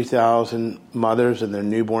 3,000 mothers and their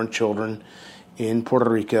newborn children in Puerto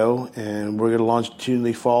Rico, and we're going to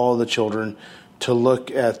longitudinally follow the children to look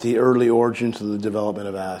at the early origins of the development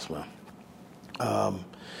of asthma.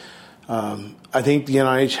 I think the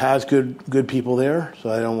NIH has good people there, so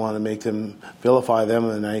I don't want to vilify them,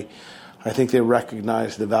 and I think they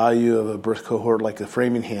recognize the value of a birth cohort like the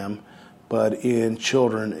Framingham, but in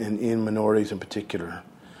children and in minorities in particular.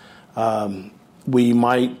 We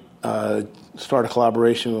might start a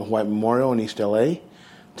collaboration with White Memorial in East LA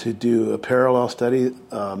to do a parallel study,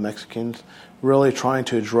 Mexicans, really trying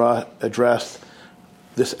to address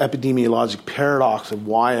this epidemiologic paradox of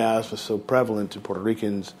why asthma is so prevalent in Puerto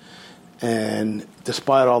Ricans, and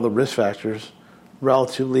despite all the risk factors,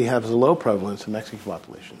 relatively has a low prevalence in Mexican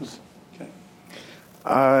populations. Okay.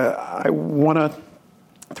 I want to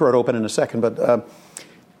throw it open in a second, but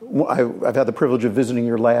I've had the privilege of visiting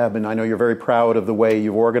your lab, and I know you're very proud of the way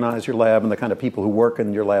you've organized your lab and the kind of people who work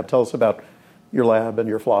in your lab. Tell us about your lab and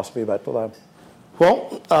your philosophy about the lab.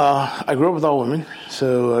 Well, I grew up with all women,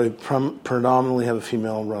 so I predominantly have a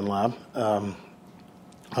female-run lab.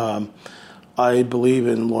 I believe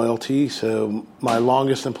in loyalty, so my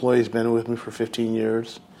longest employee has been with me for 15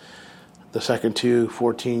 years. The second two,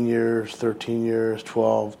 14 years, 13 years,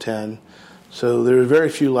 12, 10. So there are very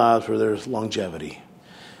few labs where there's longevity.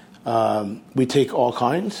 We take all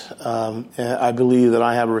kinds. And I believe that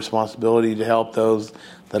I have a responsibility to help those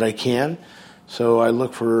that I can. So I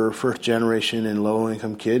look for first generation and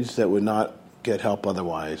low-income kids that would not get help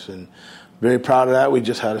otherwise. And very proud of that. We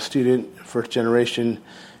just had a student, first generation,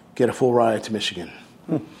 get a full ride to Michigan.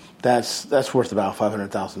 That's worth about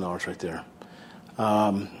 $500,000 right there.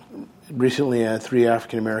 Recently, I had 3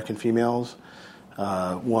 African-American females.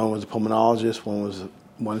 One was a pulmonologist.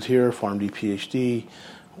 One's here, PharmD PhD.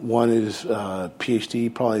 One is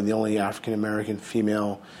PhD, probably the only African-American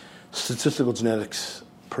female statistical genetics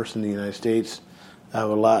person in the United States. I have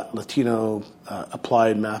a Latino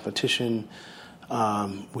applied mathematician.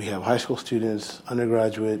 We have high school students,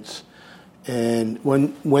 undergraduates. And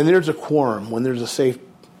when there's a quorum, when there's a safe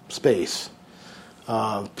space,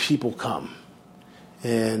 people come.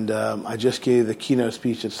 And I just gave the keynote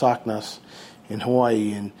speech at SACNAS in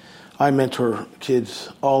Hawaii, and I mentor kids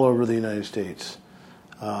all over the United States.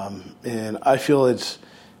 And I feel it's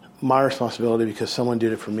my responsibility because someone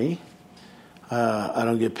did it for me. I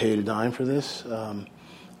don't get paid a dime for this,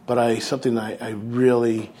 but something I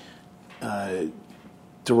really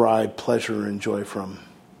derive pleasure and joy from.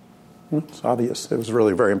 It's obvious. It was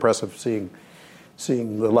really very impressive seeing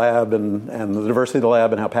the lab and the diversity of the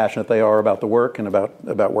lab and how passionate they are about the work and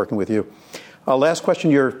about working with you. Last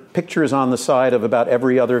question. Your picture is on the side of about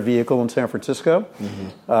every other vehicle in San Francisco.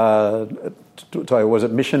 Was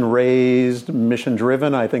it mission raised, mission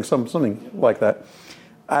driven? I think something like that.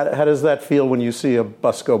 How does that feel when you see a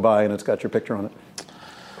bus go by and it's got your picture on it?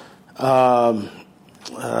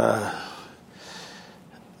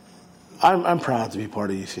 I'm proud to be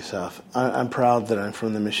part of UCSF. I'm proud that I'm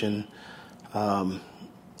from the mission. I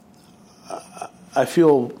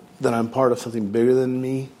feel that I'm part of something bigger than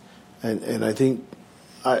me, and I think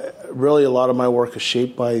really a lot of my work is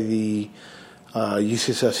shaped by the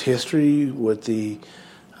UCSF's history with the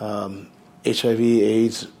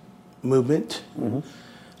HIV/AIDS movement,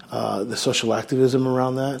 the social activism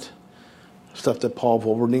around that, stuff that Paul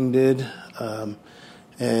Volberding did,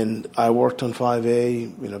 and I worked on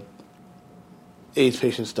 5A. AIDS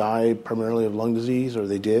patients die primarily of lung disease, or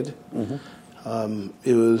they did.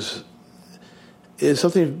 It's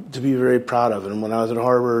something to be very proud of. And when I was at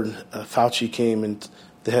Harvard, Fauci came, and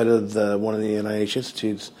the head of one of the NIH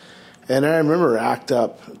institutes, and I remember ACT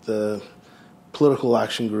UP, the political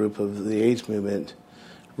action group of the AIDS movement,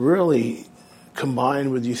 really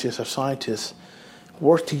combined with UCSF scientists,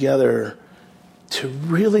 worked together to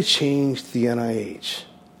really change the NIH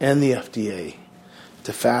and the FDA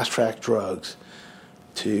to fast-track drugs,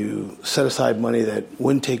 to set aside money that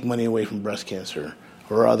wouldn't take money away from breast cancer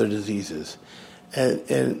or other diseases.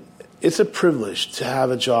 And it's a privilege to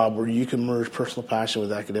have a job where you can merge personal passion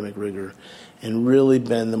with academic rigor and really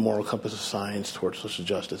bend the moral compass of science towards social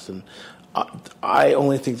justice. And I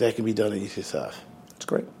only think that can be done at UCSF. That's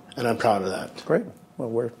great. And I'm proud of that. Great.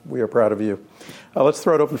 Well, we are proud of you. Let's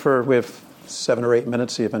throw it open we have 7 or 8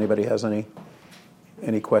 minutes, see if anybody has any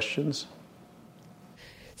questions.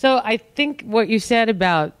 So I think what you said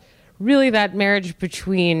about really that marriage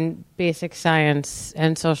between basic science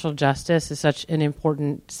and social justice is such an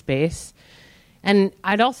important space. And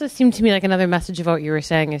it also seemed to me like another message of what you were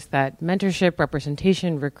saying is that mentorship,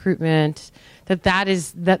 representation, recruitment,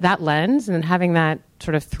 that lens and having that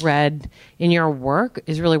sort of thread in your work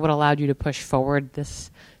is really what allowed you to push forward this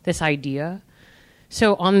idea.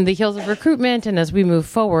 So on the heels of recruitment and as we move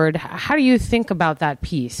forward, how do you think about that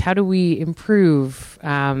piece? How do we improve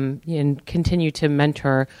and continue to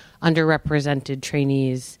mentor underrepresented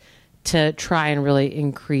trainees to try and really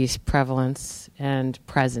increase prevalence and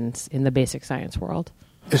presence in the basic science world?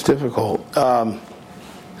 It's difficult.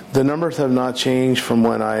 The numbers have not changed from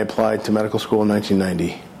when I applied to medical school in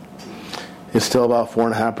 1990. It's still about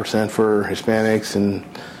 4.5% for Hispanics and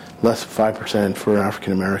less than 5% for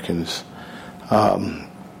African Americans. I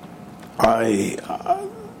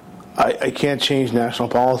can't change national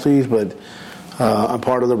policies, but I'm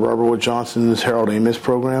part of the Barbara Wood Johnson's Harold Amos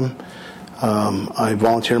program. I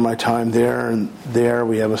volunteer my time there, and there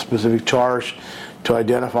we have a specific charge to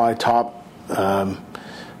identify top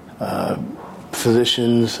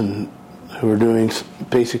physicians who are doing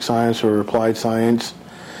basic science or applied science,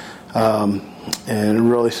 and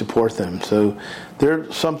really support them. So there are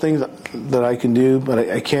some things that I can do, but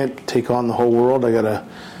I can't take on the whole world. I gotta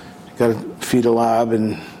feed a lab,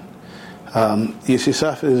 and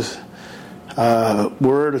UCSF is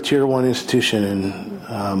we're at a tier 1 institution,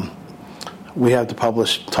 and we have to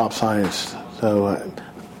publish top science. So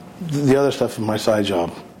the other stuff is my side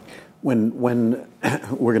job. When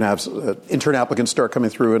we're going to have intern applicants start coming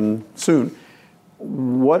through and soon,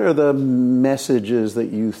 what are the messages that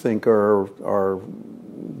you think are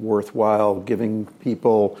worthwhile giving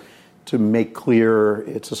people to make clear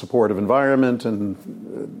it's a supportive environment and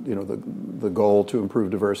the goal to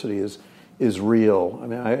improve diversity is real? I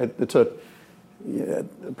mean,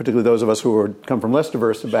 particularly those of us who come from less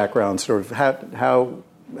diverse backgrounds, sort of how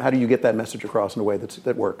do you get that message across in a way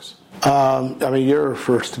that works? I mean, you're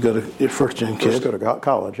first to go to your first-gen kid. First to go to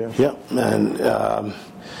college, yeah. Yeah,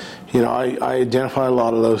 and I identify a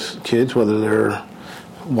lot of those kids, whether they're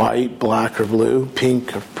white, black, or blue,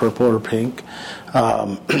 pink, or purple, or pink.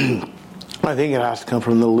 I think it has to come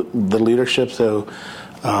from the leadership. So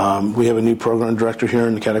we have a new program director here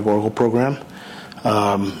in the categorical program.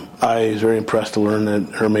 I was very impressed to learn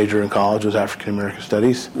that her major in college was African American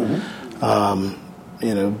Studies.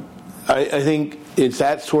 Mm-hmm. I think it's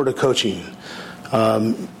that sort of coaching.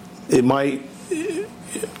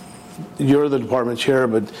 You're the department chair,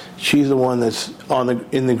 but she's the one that's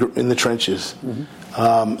in the trenches.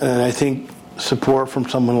 Mm-hmm. And I think support from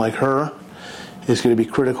someone like her is going to be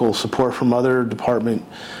critical. Support from other department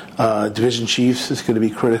division chiefs is going to be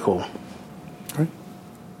critical. All right.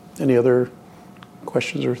 Any other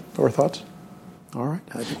questions or thoughts? All right.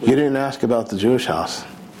 You didn't ask about the Jewish house.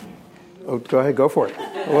 Oh, go ahead. Go for it.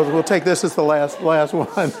 We'll take this as the last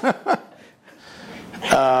one.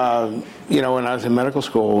 When I was in medical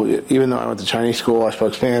school, even though I went to Chinese school, I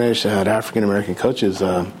spoke Spanish, I had African-American coaches.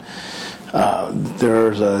 There's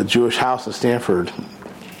a Jewish house at Stanford,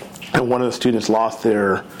 and one of the students lost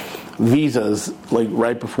their visas like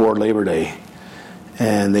right before Labor Day,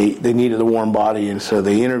 and they needed a warm body, and so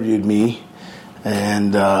they interviewed me,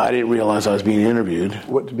 and I didn't realize I was being interviewed.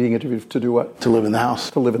 What, being interviewed to do what? To live in the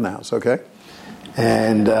house. To live in the house, okay.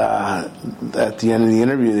 And at the end of the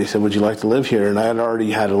interview, they said, would you like to live here? And I had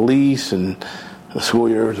already had a lease, and the school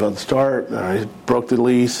year was about to start. And I broke the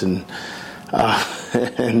lease, and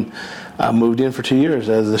I moved in for 2 years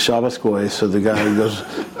as the Shabbos boy. So the guy who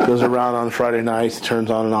goes around on Friday nights,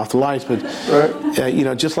 turns on and off the lights. But,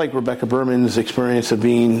 right. Just like Rebecca Berman's experience of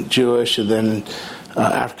being Jewish and then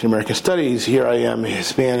African-American studies, here I am,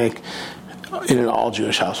 Hispanic, in an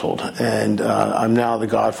all-Jewish household. And I'm now the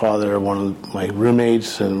godfather of one of my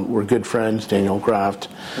roommates, and we're good friends, Daniel Kraft,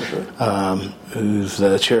 who's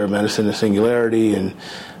the chair of medicine and singularity, and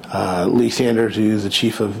Lee Sanders, who's the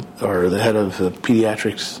head of the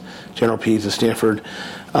pediatrics, general peds at Stanford.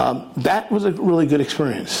 That was a really good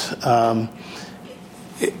experience.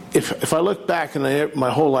 If I look back in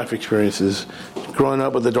my whole life experiences, growing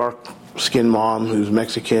up with a dark-skinned mom who's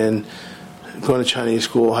Mexican, going to Chinese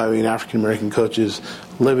school, having African-American coaches,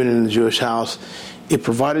 living in the Jewish house, it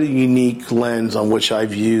provided a unique lens on which I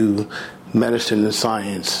view medicine and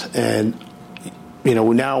science. And,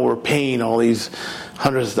 now we're paying all these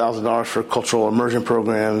hundreds of thousands of dollars for cultural immersion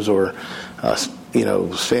programs or,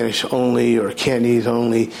 Spanish only or Cantonese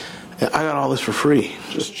only. And I got all this for free.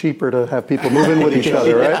 Just cheaper to have people move in with each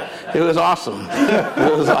other, right? It was awesome.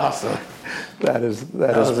 It was awesome. That was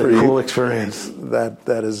a cool experience.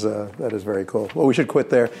 That is very cool. Well, we should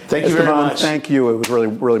quit there. Thank you very much. Thank you. It was really,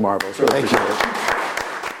 really marvelous. Really Thank you.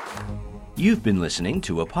 You've been listening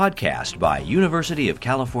to a podcast by University of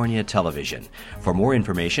California Television. For more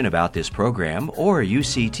information about this program or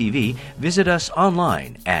UCTV, visit us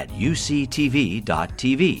online at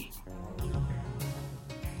uctv.tv.